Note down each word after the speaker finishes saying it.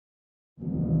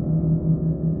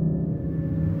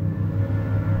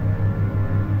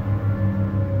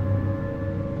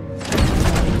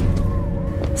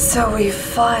So we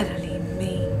finally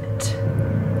meet.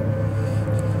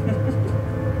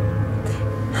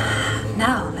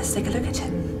 Now, let's take a look at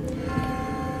him.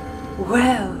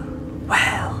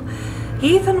 Well,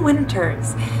 Ethan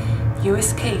Winters, you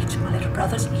escaped my little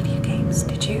brother's video games,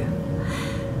 did you?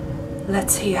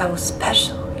 Let's see how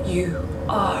special you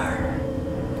are.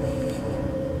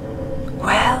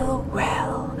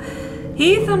 Well,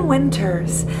 Ethan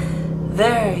Winters,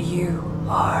 there you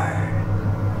are.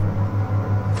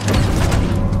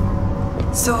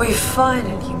 So we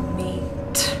finally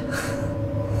meet.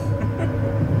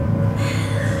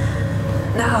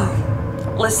 Now,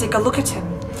 let's take a look at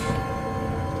him.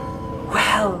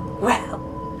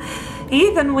 Well,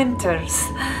 Ethan Winters,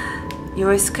 you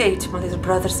escaped my little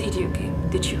brother's video game,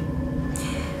 did you?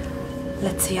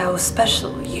 Let's see how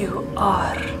special you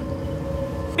are.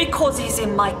 Because he's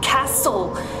in my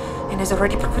castle and has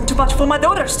already proven too much for my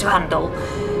daughters to handle.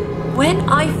 When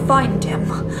I find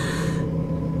him...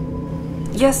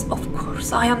 Yes, of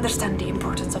course, I understand the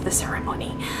importance of the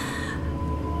ceremony.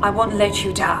 I won't let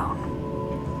you down.